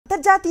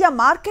అంతర్జాతీయ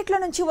మార్కెట్ల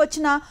నుంచి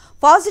వచ్చిన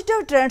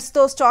పాజిటివ్ ట్రెండ్స్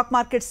తో స్టాక్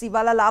మార్కెట్స్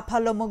ఇవాళ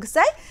లాభాల్లో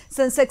ముగిశాయి.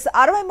 సెన్సెక్స్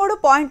 63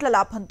 పాయింట్ల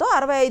లాభంతో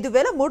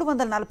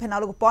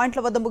 65344 పాయింట్ల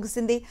వద్ద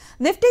ముగిసింది.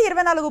 నిఫ్టీ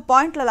 24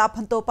 పాయింట్ల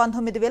లాభంతో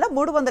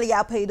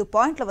 19355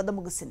 పాయింట్ల వద్ద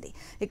ముగిసింది.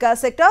 ఇక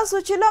సెక్టార్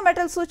సూచీలో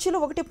మెటల్ సూచీలు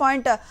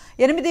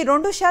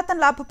 1.82%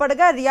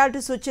 లాభపడగా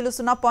రియాలిటీ సూచీలు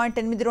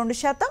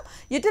 0.82%,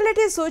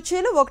 యుటిలిటీ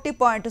సూచీలు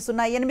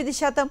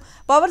 1.08%,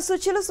 పవర్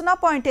సూచీలు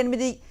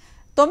 0.89%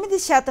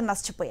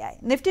 నష్టపోయాయి.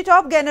 నిఫ్టీ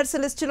టాప్ గెయినర్స్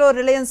లిస్టులో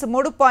Reliance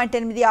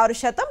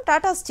 3.86%,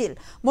 Tata steel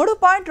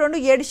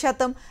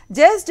 3.27%,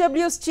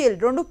 JSW steel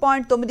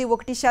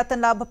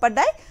 2.91%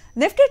 లాభపడ్డాయి.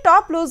 Nifty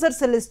top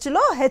losers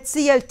లిస్టులో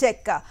HCl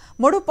tech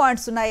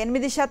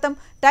 3.08%,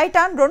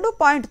 Titan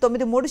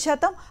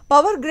 2.93%,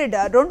 power grid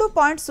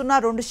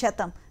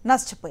 2.02%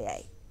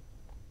 నష్టపోయాయి.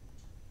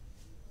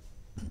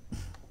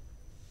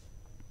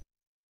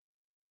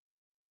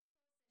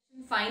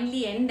 Finally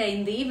end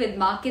అయింది with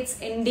markets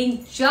ending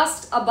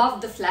just above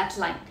the flat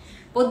line.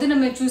 పొద్దున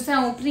మేము చూసాం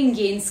ఓపెనింగ్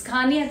గెయిన్స్,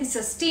 కానీ అది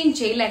సస్టైన్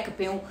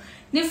చేయలేకపోయాం.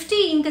 నిఫ్టీ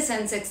ఇంకా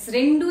సెన్సెక్స్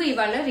రెండు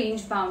ఇవాళ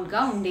రేంజ్ బౌండ్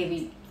గా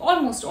ఉండేవి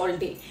ఆల్మోస్ట్ ఆల్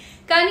డే,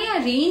 కానీ ఆ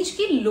రేంజ్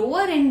కి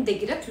లోవర్ ఎండ్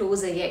దగ్గర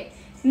క్లోజ్ అయ్యాయి.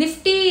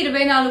 నిఫ్టీ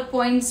 24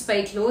 పాయింట్స్ పై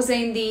క్లోజ్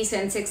అయింది,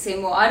 సెన్సెక్స్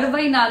ఏమో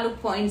 64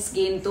 పాయింట్స్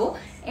గెయిన్ తో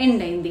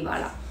ఎండ్ అయింది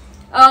ఇవాళ.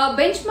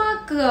 బెంచ్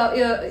మార్క్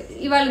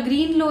ఇవాళ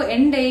గ్రీన్ లో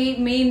ఎండ్ అయ్యి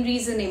మెయిన్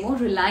రీజన్ ఏమో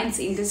రిలయన్స్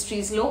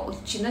ఇండస్ట్రీస్ లో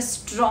వచ్చిన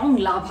స్ట్రాంగ్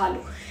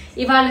లాభాలు.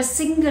 ఇవాళ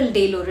సింగిల్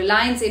డేలో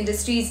రిలయన్స్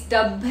ఇండస్ట్రీస్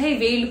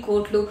 70,000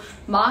 కోట్లు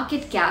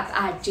మార్కెట్ క్యాప్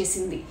యాడ్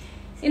చేసింది.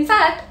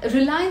 In fact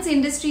Reliance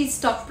industries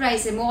stock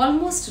price ఏమో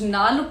ఆల్మోస్ట్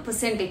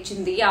 4%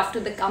 ఇచ్చింది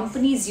after the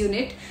companies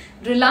unit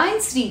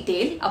Reliance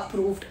retail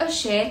approved a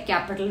share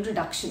capital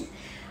reduction.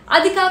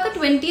 అది కాక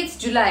 20th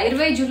July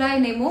 20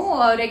 జులైనేమో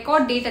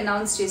record date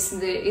announce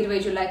చేసింది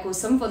 20 జులై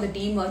కోసం for the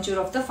demerger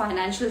of the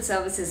financial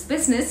services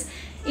business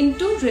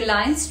into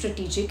Reliance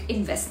strategic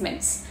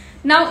investments.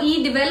 నా ఈ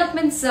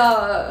developments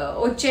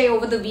వచ్చాయి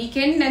over the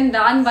weekend and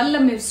దానివల్ల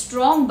మేము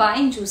strong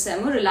buying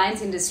చూసాము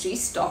రిలయన్స్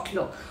ఇండస్ట్రీస్ స్టాక్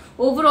లో.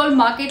 ఓవరాల్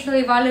మార్కెట్ లో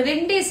ఇవాళ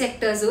రెండే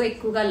సెక్టర్స్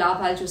ఎక్కువగా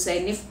లాభాలు చూసాయి,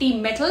 నిఫ్టీ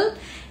మెటల్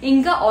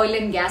ఇంకా oil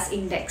and gas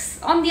index.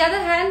 On the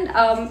other hand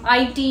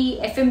IT,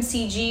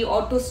 FMCG,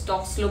 auto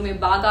stocks లో మేము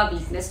బాగా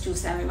వీక్నెస్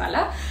చూసాము ఇవాళ.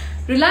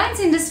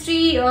 రిలయన్స్ ఇండస్ట్రీ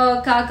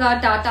కాక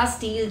Tata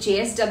steel,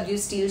 JSW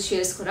steel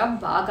shares కూడా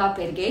బాగా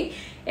పెరిగాయి.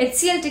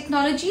 HCl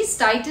technologies,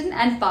 Titan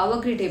and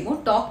power grid ఏమో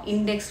టాప్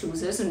ఇండెక్స్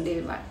లూజర్స్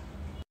ఉండేవి.